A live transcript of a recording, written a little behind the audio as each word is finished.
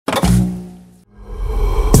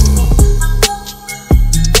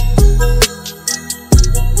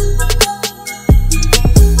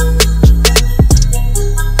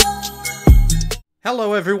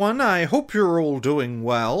everyone, I hope you're all doing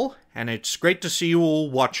well, and it's great to see you all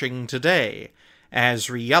watching today, as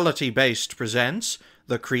Reality Based presents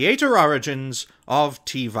the creator origins of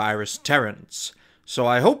T-Virus Terrance. So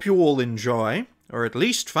I hope you all enjoy, or at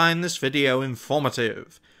least find this video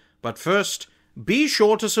informative. But first, be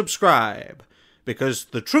sure to subscribe, because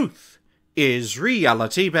the truth is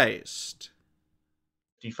reality based.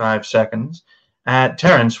 55 seconds.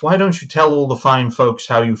 Terrance, why don't you tell all the fine folks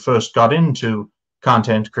how you first got into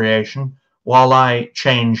content creation while I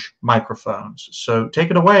change microphones? So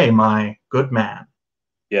take it away, my good man.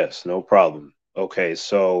 Yes, no problem. Okay,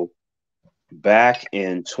 so back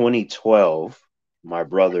in 2012, my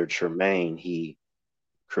brother Tremaine, he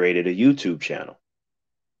created a YouTube channel.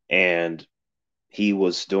 And he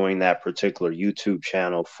was doing that particular YouTube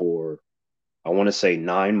channel for, I want to say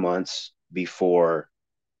 9 months before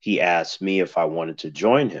he asked me if I wanted to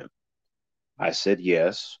join him. I said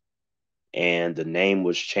yes, and the name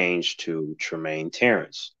was changed to Tremaine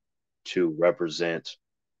Terrance to represent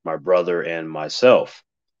my brother and myself.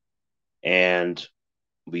 And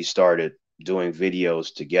we started doing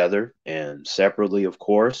videos together and separately, of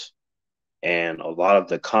course. And a lot of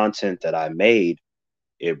the content that I made,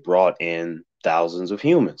 it brought in thousands of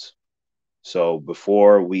humans. So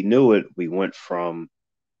before we knew it, we went from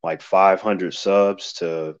like 500 subs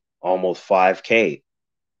to almost 5K.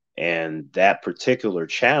 And that particular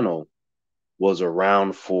channel was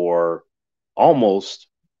around for almost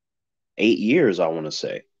 8 years, I want to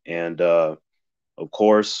say. And of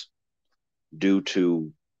course, due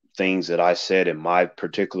to things that I said in my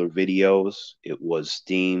particular videos, it was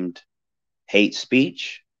deemed hate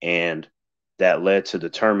speech, and that led to the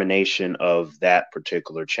termination of that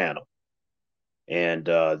particular channel. And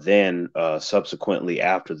then subsequently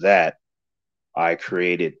after that, I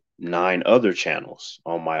created 9 other channels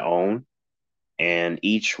on my own, and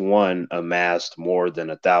each one amassed more than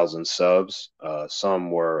 1,000 subs. Some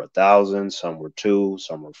were 1,000, some were 2,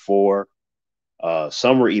 some were 4,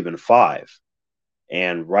 some were even 5.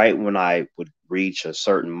 And right when I would reach a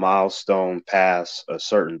certain milestone, pass a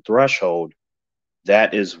certain threshold,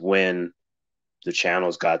 that is when the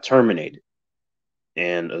channels got terminated.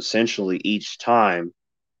 And essentially each time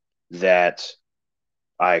that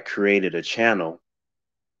I created a channel,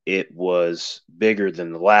 it was bigger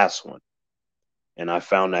than the last one. And I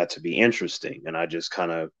found that to be interesting. And I just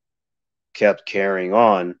kind of kept carrying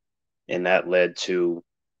on. And that led to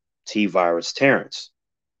T-Virus Terrance,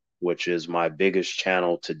 which is my biggest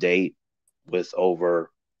channel to date with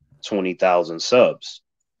over 20,000 subs.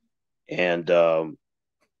 And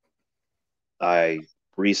I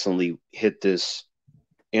recently hit this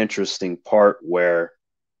interesting part where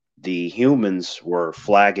the humans were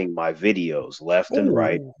flagging my videos left and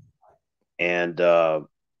right. And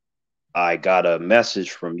I got a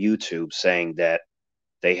message from YouTube saying that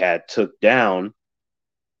they had took down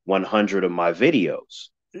 100 of my videos.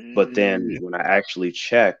 But then when I actually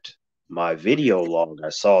checked my video log, I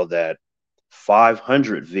saw that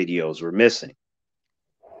 500 videos were missing.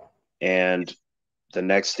 And the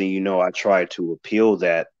next thing you know, I tried to appeal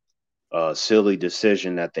that silly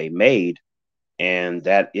decision that they made, and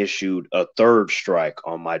that issued a third strike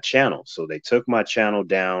on my channel. So they took my channel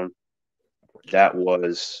down. That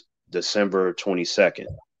was December 22nd.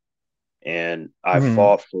 And I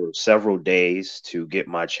fought for several days to get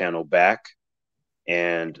my channel back.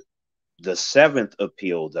 And the 7th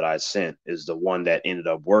appeal that I sent is the one that ended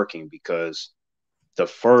up working, because the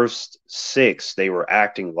first 6, they were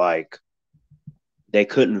acting like they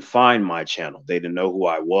couldn't find my channel. They didn't know who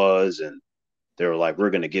I was. And they were like,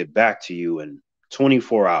 we're going to get back to you in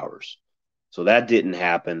 24 hours. So that didn't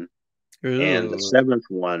happen. Ew. And the 7th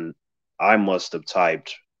one, I must have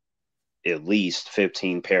typed at least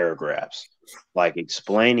 15 paragraphs, like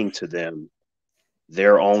explaining to them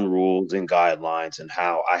their own rules and guidelines and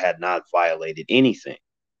how I had not violated anything.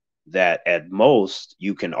 That at most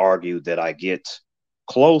you can argue that I get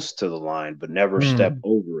close to the line, but never step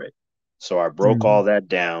over it. So I broke all that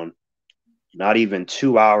down. Not even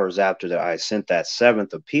 2 hours after that, I sent that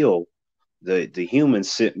 7th appeal, the human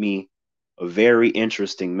sent me a very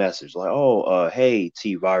interesting message, like, "Oh, hey,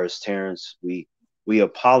 T-Virus Terrance, we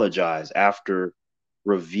apologize. After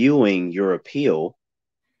reviewing your appeal,"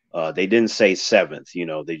 they didn't say 7th,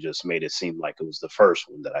 they just made it seem like it was the first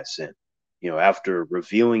one that I sent. "After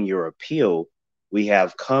reviewing your appeal, we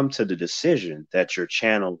have come to the decision that your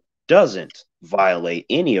channel doesn't violate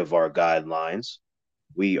any of our guidelines.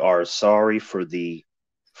 We are sorry for the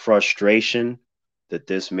frustration that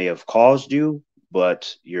this may have caused you,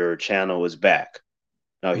 but your channel is back."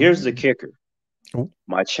 Now, here's the kicker.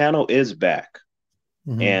 My channel is back.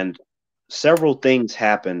 And several things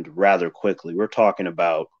happened rather quickly. We're talking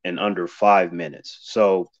about in under 5 minutes.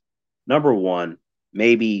 So, number one,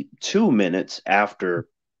 maybe 2 minutes after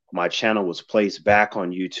my channel was placed back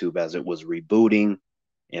on YouTube as it was rebooting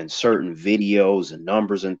and certain videos and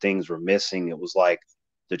numbers and things were missing, it was like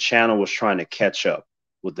the channel was trying to catch up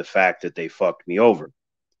with the fact that they fucked me over.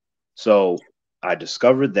 So I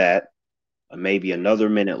discovered that. Maybe another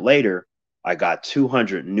minute later, I got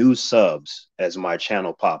 200 new subs as my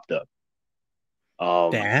channel popped up.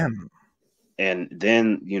 Damn. And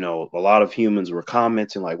then, you know, a lot of humans were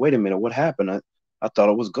commenting like, wait a minute, what happened? I thought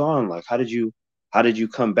it was gone. Like, how did you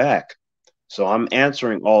come back? So I'm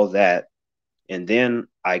answering all that. And then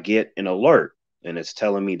I get an alert and it's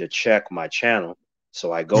telling me to check my channel.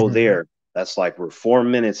 So I go there. That's like we're 4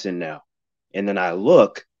 minutes in now. And then I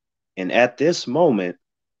look, and at this moment,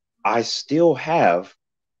 I still have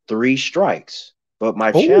 3 strikes, but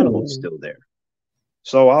my channel is Oh, still there.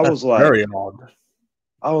 So I that's was like, very odd.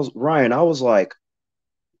 Ryan, I was like,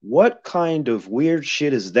 what kind of weird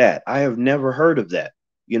shit is that? I have never heard of that.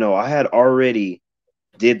 You know, I had already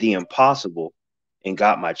did the impossible and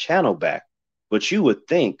got my channel back. But you would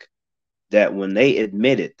think that when they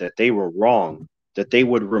admitted that they were wrong, that they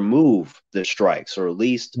would remove the strikes or at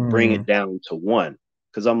least bring it down to 1.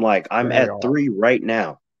 Because I'm like, I'm Very at odd. 3 right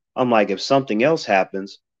now. I'm like, if something else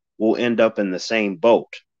happens, we'll end up in the same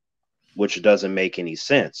boat, which doesn't make any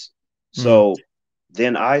sense. So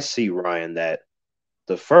then I see, Ryan, that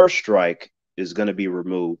the first strike is going to be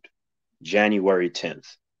removed January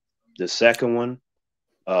 10th. The second one,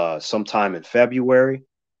 sometime in February.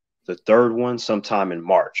 The third one, sometime in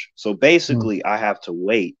March. So basically, I have to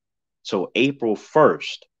wait till April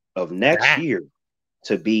 1st of next Damn. year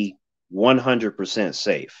to be 100%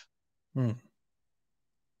 safe.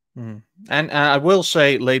 And I will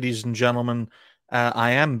say, ladies and gentlemen,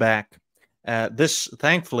 I am back.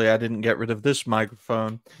 Thankfully, I didn't get rid of this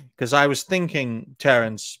microphone because I was thinking,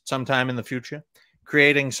 Terrance, sometime in the future,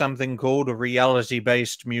 creating something called a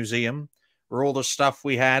reality-based museum, where all the stuff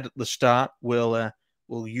we had at the start will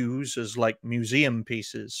use as like museum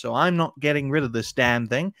pieces. So I'm not getting rid of this damn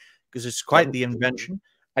thing because it's quite the invention.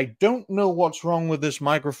 I don't know what's wrong with this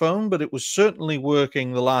microphone, but it was certainly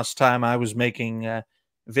working the last time I was making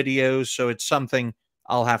videos, so it's something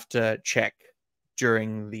I'll have to check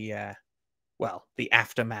during the the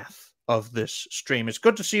aftermath of this stream. It's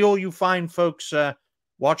good to see all you fine folks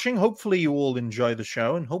watching. Hopefully you all enjoy the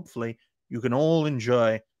show, and hopefully you can all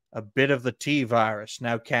enjoy a bit of the T-virus.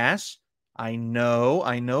 Now, Cass, I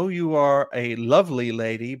know you are a lovely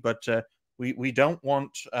lady, but we don't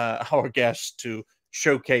want our guest to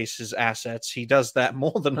showcase his assets. He does that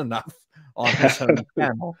more than enough on his own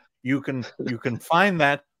channel. You can find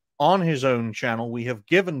that on his own channel. We have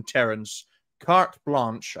given Terrance carte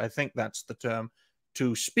blanche, I think that's the term,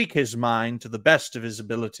 to speak his mind to the best of his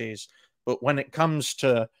abilities. But when it comes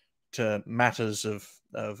to matters of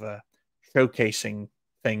showcasing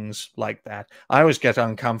things like that, I always get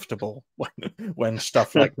uncomfortable when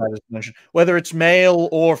stuff like that is mentioned, whether it's male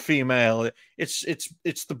or female. It's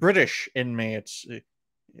the British in me. It's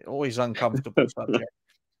always uncomfortable subject.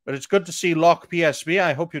 But it's good to see Locke PSB.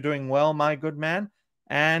 I hope you're doing well, my good man.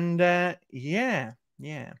 And yeah.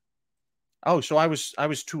 Oh, so I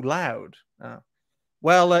was too loud.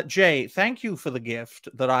 Well, Jay, thank you for the gift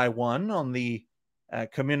that I won on the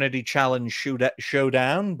Community Challenge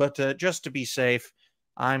Showdown. But just to be safe,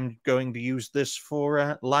 I'm going to use this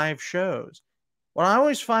for live shows. What I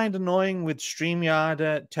always find annoying with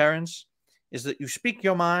StreamYard, Terrance, is that you speak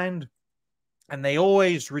your mind, and they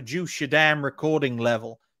always reduce your damn recording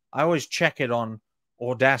level. I always check it on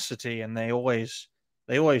Audacity, and they always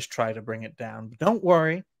try to bring it down. But don't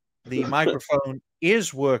worry, the microphone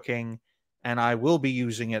is working, and I will be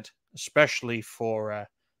using it, especially for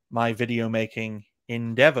my video making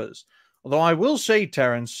endeavors. Although I will say,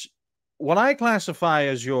 Terrance, what I classify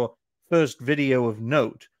as your first video of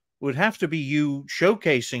note would have to be you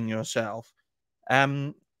showcasing yourself.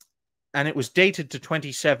 And it was dated to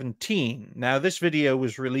 2017. Now, this video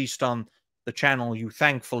was released on the channel you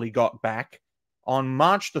thankfully got back on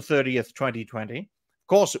March the 30th, 2020. Of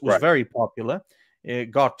course, it was very popular.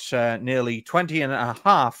 It got nearly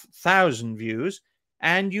 20,500 views,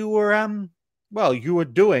 and you were, you were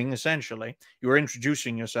doing, essentially, you were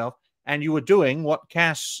introducing yourself, and you were doing what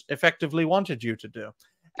Cass effectively wanted you to do.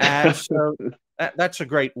 So that's a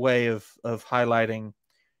great way of highlighting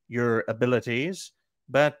your abilities.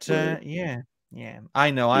 But yeah,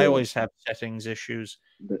 I know I always have settings issues,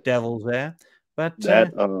 devils there. But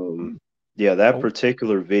that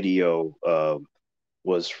particular video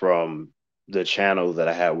was from the channel that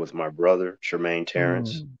I had with my brother,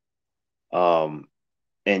 Terrance.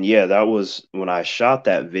 And yeah, that was when I shot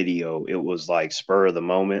that video, it was like spur of the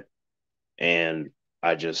moment. And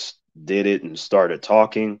I just did it and started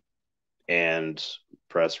talking and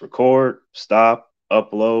press record, stop,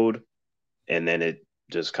 upload, and then it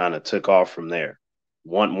just kind of took off from there.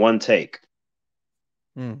 One take.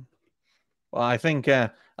 Hmm. Well, I think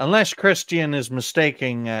unless Christian is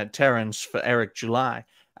mistaking Terrance for Eric July,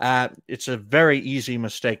 it's a very easy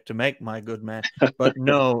mistake to make, my good man. But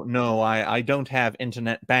no, I don't have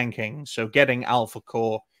internet banking, so getting Alpha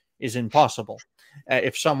Core is impossible.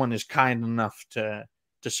 If someone is kind enough to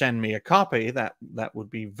send me a copy, that would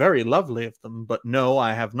be very lovely of them. But no,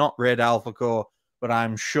 I have not read Alpha Core, but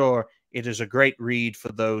I'm sure it is a great read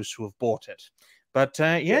for those who have bought it. But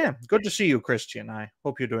yeah, good to see you, Christian. I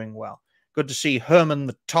hope you're doing well. Good to see Herman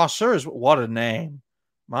the Tosser. What a name!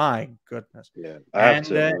 My goodness. Yeah,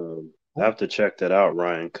 And I have to check that out,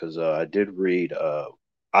 Ryan, because I did read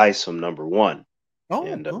ISOM #1, oh,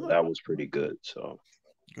 and good, that was pretty good. So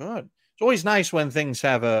good. It's always nice when things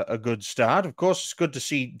have a good start. Of course, it's good to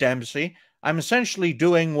see Dempsey. I'm essentially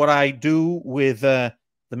doing what I do with the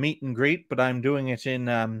meet and greet, but I'm doing it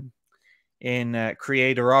in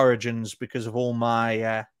Creator Origins because of all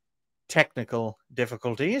my technical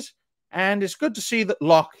difficulties. And it's good to see that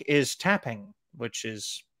Locke is tapping, which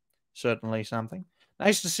is certainly something.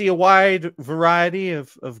 Nice to see a wide variety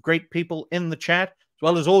of great people in the chat, as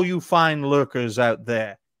well as all you fine lurkers out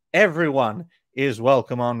there. Everyone is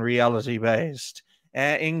welcome on Reality Based,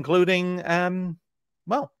 including,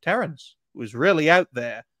 well, Terrance, who's really out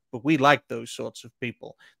there, but we like those sorts of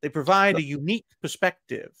people. They provide a unique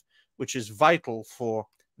perspective, which is vital for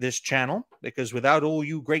this channel, because without all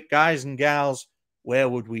you great guys and gals, where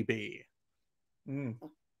would we be?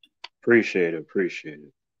 appreciate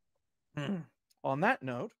it. On that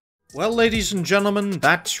note, well, ladies and gentlemen,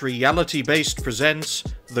 that's Reality Based presents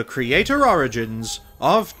the Creator Origins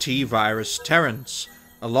of T-Virus Terrance,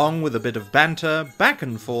 along with a bit of banter, back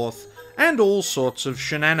and forth, and all sorts of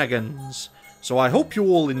shenanigans. So I hope you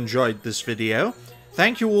all enjoyed this video.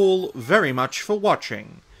 Thank you all very much for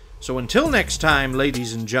watching. So until next time,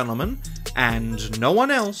 ladies and gentlemen, and no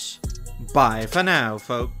one else, bye for now,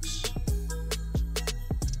 folks.